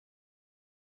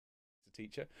a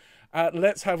teacher.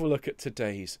 Let's have a look at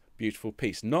today's beautiful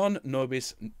piece. Non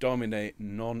nobis Domine,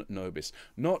 non nobis.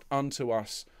 Not unto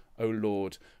us, O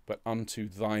Lord, but unto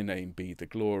thy name be the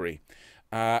glory.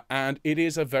 And it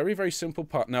is a very, very simple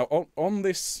part. Now, on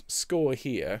this score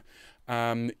here,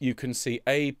 you can see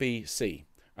A, B, C.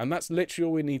 And that's literally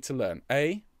all we need to learn.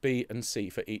 A, B, and C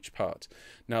for each part.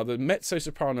 Now, the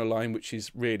mezzo-soprano line, which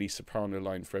is really soprano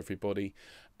line for everybody,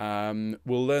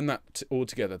 we'll learn that all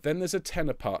together. Then there's a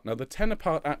tenor part. Now, the tenor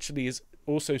part actually is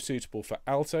also suitable for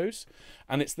altos.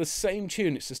 And it's the same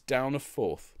tune. It's just down a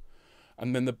fourth.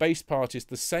 And then the bass part is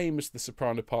the same as the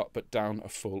soprano part, but down a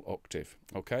full octave.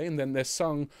 Okay, and then they're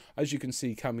sung, as you can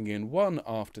see, coming in one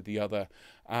after the other.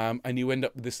 And you end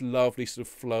up with this lovely sort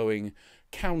of flowing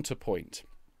counterpoint.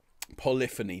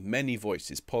 Polyphony, many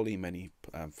voices, many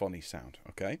phony sound.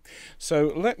 Okay,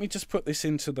 so let me just put this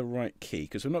into the right key,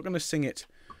 because we're not going to sing it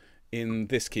in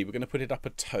this key. We're going to put it up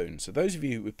a tone. So those of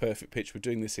you with perfect pitch, we're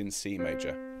doing this in C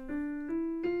major.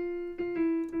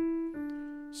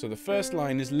 So the first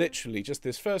line is literally just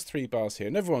this first 3 bars here,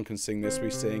 and everyone can sing this. We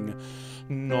sing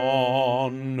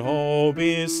non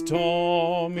nobis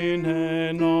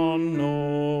Domine, non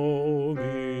nobis.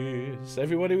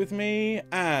 Everybody with me?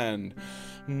 And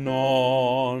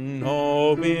non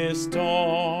nobis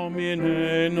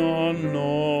Domine, non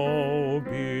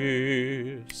nobis.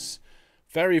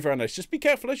 Very, very nice. Just be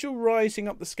careful as you're rising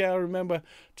up the scale. Remember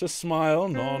to smile.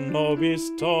 Non nobis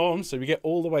Dom. So we get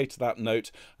all the way to that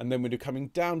note. And then when you're coming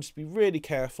down, just be really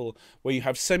careful where you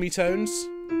have semitones.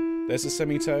 There's a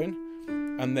semitone.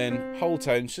 And then whole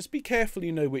tones. Just be careful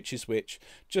you know which is which,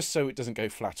 just so it doesn't go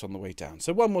flat on the way down.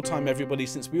 So one more time, everybody,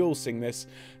 since we all sing this,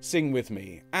 sing with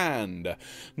me. And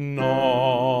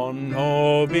non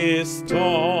nobis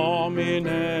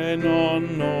Domine,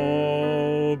 non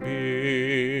nobis.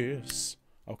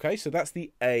 Okay, so that's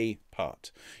the A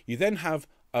part. You then have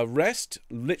a rest,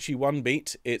 literally one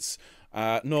beat. It's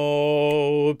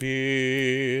nobis,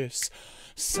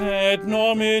 sed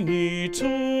nomini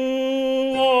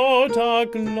tuota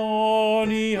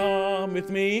gloriam. With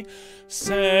me.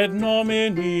 Sed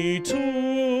nomini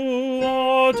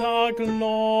tuota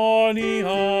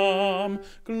gloriam,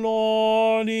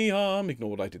 gloriam.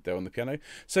 Ignore what I did there on the piano.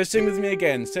 So sing with me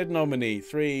again. Sed nomini,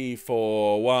 3,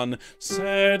 4, 1.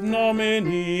 Sed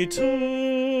nomini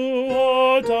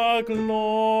tuota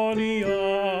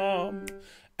gloriam.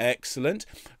 Excellent.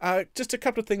 Just a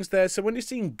couple of things there. So when you're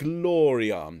seeing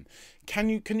gloriam, can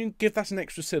you give that an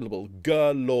extra syllable?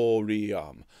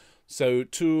 Gloriam. So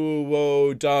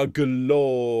tuoda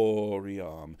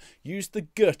gloriam. Use the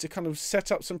g to kind of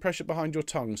set up some pressure behind your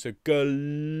tongue. So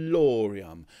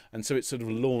gloriam. And so it sort of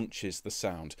launches the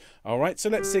sound. All right, so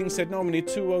let's sing sed nomini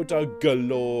tuoda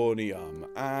gloriam.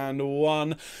 And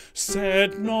 1.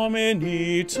 Sed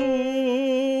nomini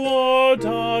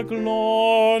tuoda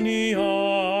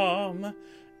gloriam.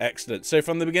 Excellent. So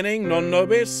from the beginning, non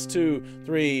nobis, 2,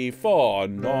 3, 4.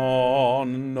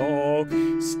 Non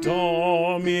nobis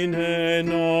Domine,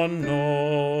 non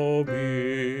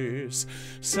nobis.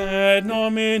 Sed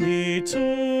nomini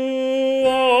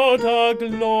tuota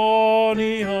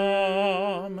gloriam.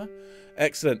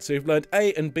 Excellent. So you've learned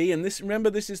A and B, and this, remember,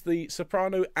 this is the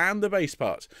soprano and the bass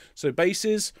part. So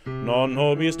basses, non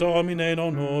nobis Domine,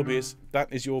 non nobis.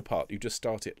 That is your part. You just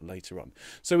start it later on.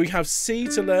 So we have C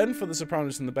to learn for the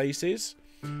sopranos and the basses.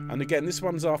 And again, this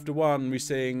one's after 1. We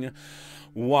sing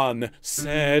 1.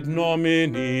 Sed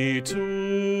nomini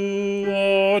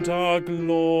tuota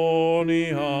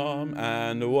gloriam.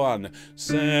 And 1.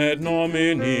 Sed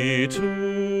nomini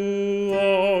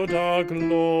tuota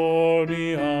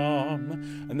gloriam.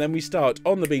 And then we start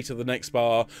on the beat of the next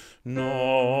bar.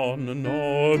 Non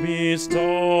nobis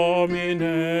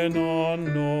Domine,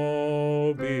 non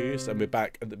nobis. And we're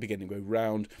back at the beginning. Go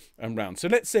round and round. So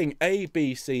let's sing A,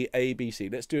 B, C, A, B, C.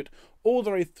 Let's do it all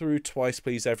the way through twice,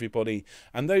 please, everybody.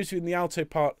 And those who in the alto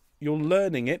part, you're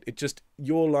learning it. It just,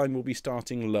 your line will be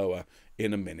starting lower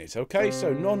in a minute. Okay,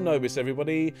 so non nobis,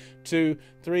 everybody. 2,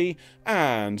 3,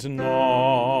 and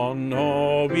non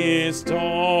nobis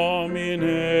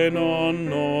Domine, non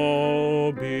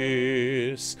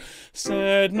nobis.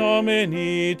 Sed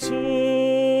nomini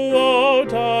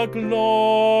tuota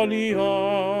gloriam.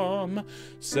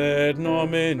 Sed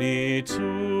nomini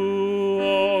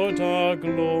tuota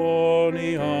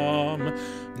gloriam.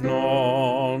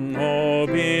 Non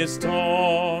nobis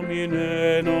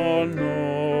Domine, non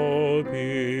nobis.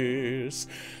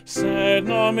 Sed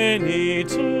nomini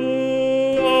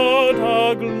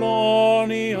tuota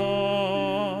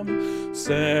gloriam.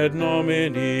 Sed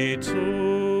nomini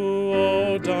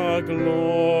tuota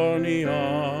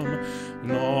gloriam.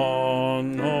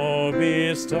 Non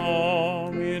nobis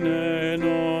Domine,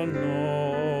 non nobis.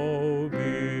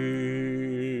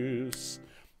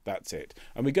 that's it.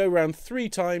 And we go around 3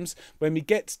 times. When we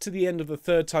get to the end of the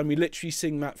 3rd time, we literally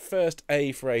sing that first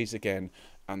A phrase again,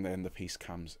 and then the piece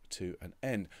comes to an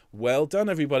end. Well done,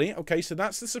 everybody. Okay, so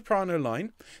that's the soprano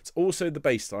line. It's also the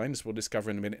bass line, as we'll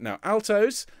discover in a minute. Now,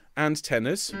 altos and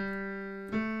tenors.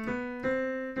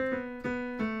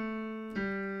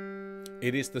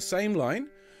 It is the same line,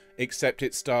 except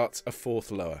it starts a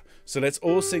 4th lower. So let's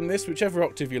all sing this, whichever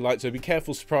octave you like. So be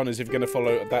careful, sopranos, if you're going to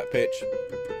follow at that pitch,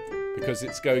 because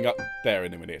it's going up there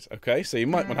in a minute. Okay, so you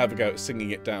might want to have a go at singing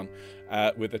it down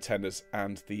with the tenors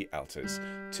and the altos.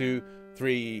 2,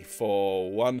 3,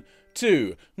 4, 1,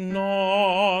 2.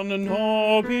 Non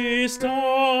nobis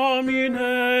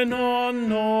Domine, non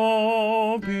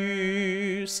nobis,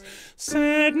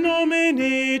 sed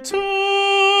nomini tuta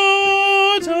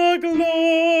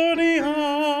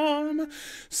gloriam,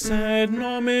 sed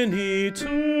nomini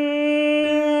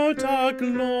tuta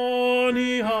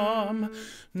gloriam,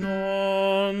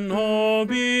 non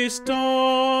nobis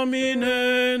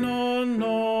Domine, non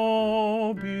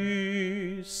nobis.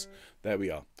 There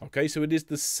we are. Okay, so it is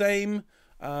the same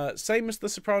as the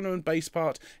soprano and bass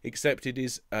part, except it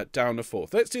is down a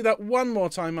 4th. Let's do that one more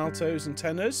time, altos and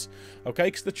tenors. Okay,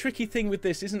 because the tricky thing with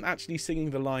this isn't actually singing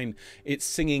the line, it's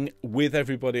singing with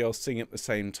everybody else singing at the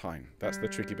same time. That's the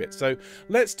tricky bit. So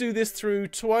let's do this through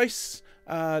twice,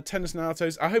 tenors and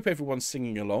altos. I hope everyone's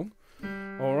singing along.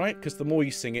 All right, because the more you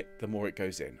sing it, the more it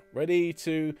goes in. Ready?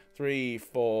 2, 3,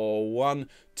 4, 1,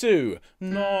 2.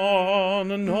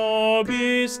 Non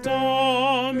nobis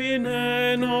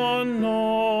Domine, non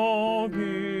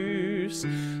nobis,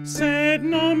 sed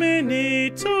nomini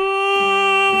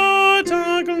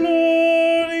tuta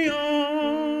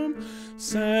gloriam,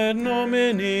 sed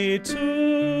nomini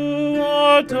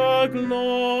tuta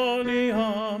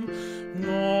gloriam,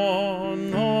 non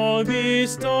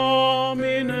nobis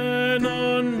Domine,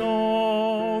 non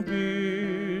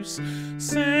nobis,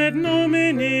 sed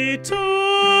nomini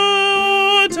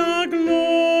tuta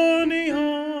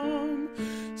gloriam,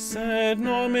 sed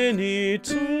nomini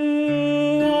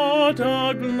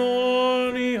tuta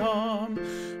gloriam,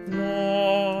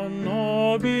 non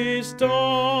nobis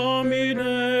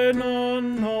Domine,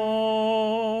 non nobis.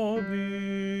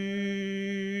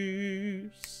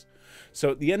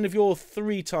 So at the end of your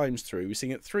 3 times through, we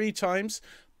sing it 3 times.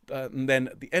 And then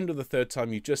at the end of the 3rd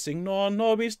time, you just sing non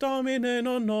nobis Domine,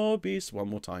 non nobis one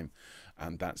more time.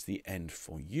 And that's the end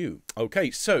for you.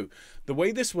 Okay, so the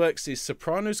way this works is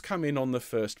sopranos come in on the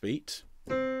 1st beat.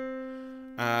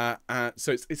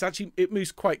 So it's actually, it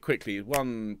moves quite quickly.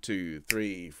 1, 2,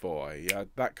 3, 4, yeah,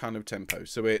 that kind of tempo.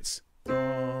 So it's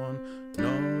non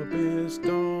nobis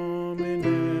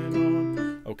Domine,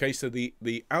 non. Okay, so the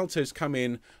altos come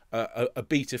in a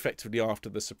beat effectively after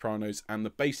the sopranos, and the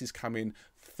basses come in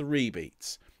 3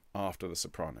 beats after the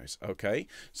sopranos. Okay,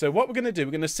 so what we're going to do,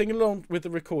 we're going to sing along with the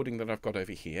recording that I've got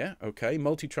over here. Okay,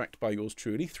 multi-tracked by yours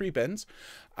truly, 3 bends,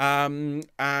 and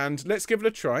let's give it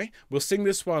a try. We'll sing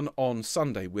this one on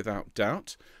Sunday without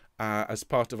doubt, as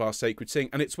part of our Sacred Sing,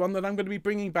 and it's one that I'm going to be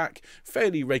bringing back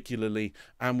fairly regularly,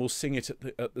 and we'll sing it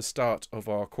at the start of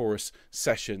our chorus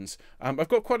sessions. I've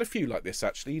got quite a few like this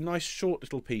actually, nice short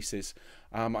little pieces.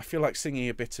 I feel like singing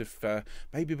a bit of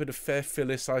maybe a bit of Fair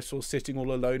Phyllis I Saw Sitting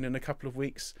All Alone in a couple of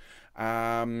weeks,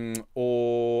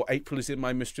 or April Is in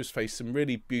My Mistress' Face, some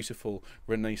really beautiful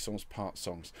Renaissance part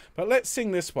songs. But let's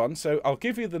sing this one. So I'll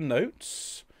give you the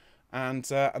notes, and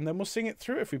then we'll sing it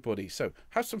through, everybody. So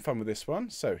have some fun with this one.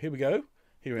 So here we go.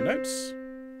 Here are notes.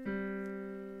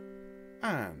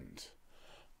 And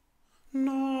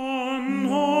non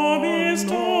nobis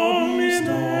Domine,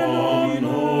 non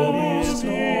nobis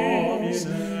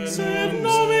Domine, sed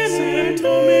nomine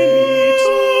Domini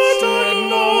tuta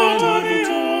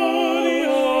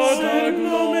gloria, sed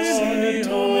nomine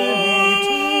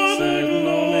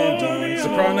Domini,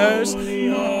 sopranos,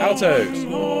 altos,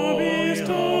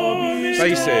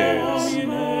 basses,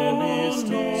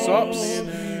 sops,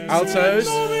 altos,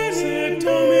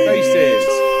 basses,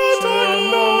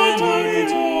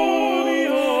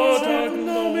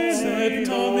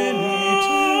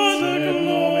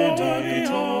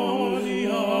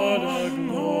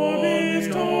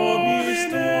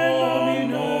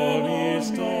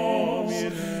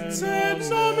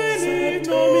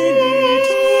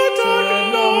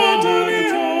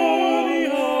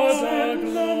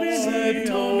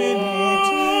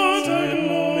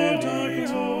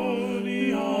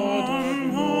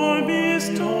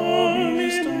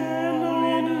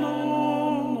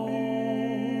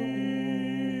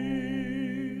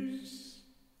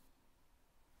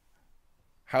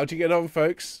 How'd you get on,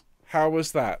 folks? How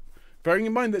was that? Bearing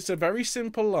in mind that's a very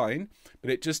simple line,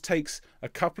 but it just takes a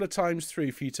couple of times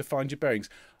through for you to find your bearings.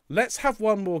 let's have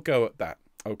one more go at that.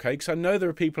 Okay, because I know there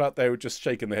are people out there who are just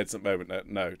shaking their heads at the moment.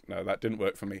 No, that didn't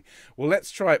work for me. Well, let's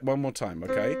try it one more time,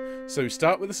 okay? So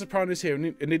start with the sopranos here,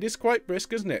 and it is quite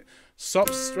brisk, isn't it?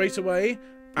 Sops straight away,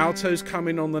 altos come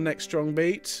in on the next strong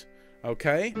beat,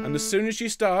 okay? And as soon as you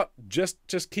start, just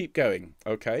keep going,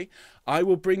 okay? I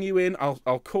will bring you in.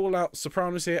 I'll call out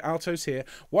sopranos here, altos here.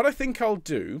 What I think I'll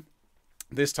do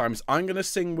this time is I'm going to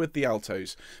sing with the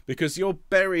altos, because you're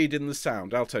buried in the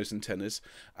sound, altos and tenors.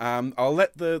 I'll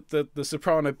let the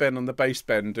soprano Ben and the bass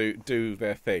Ben do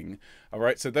their thing. All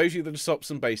right, so those of you that are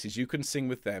sops and basses, you can sing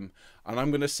with them, and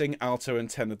I'm going to sing alto and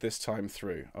tenor this time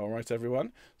through. All right,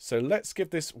 everyone. So let's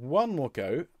give this one more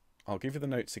go. I'll give you the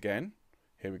notes again.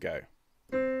 Here we go.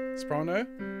 Soprano,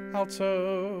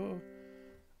 alto,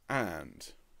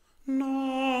 and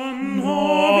non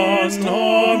nobis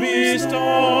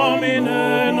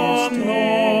Domine, non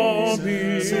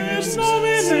nobis,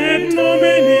 sed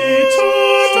nomini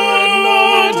tuta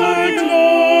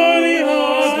gloria,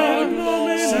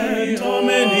 sed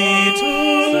nomini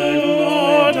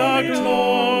tuta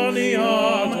gloria,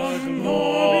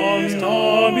 non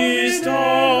nobis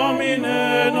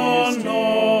Domine, non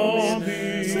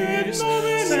nobis,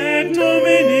 sed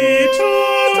nomini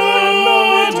tuta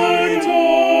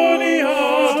gloria,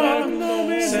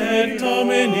 sed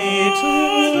nomini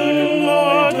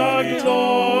tuta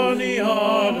gloria,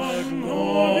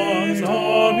 non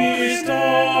nobis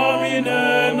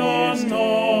Domine, non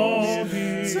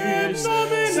nobis,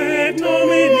 sed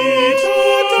nomini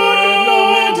tuta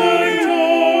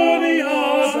gloria,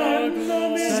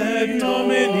 sed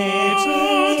nomini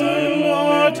tuta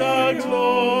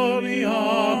gloria,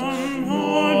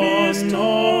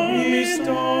 nobis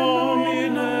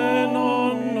Domine,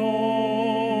 non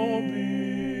nobis.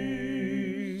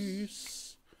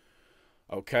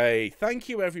 Okay, thank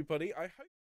you everybody. I hope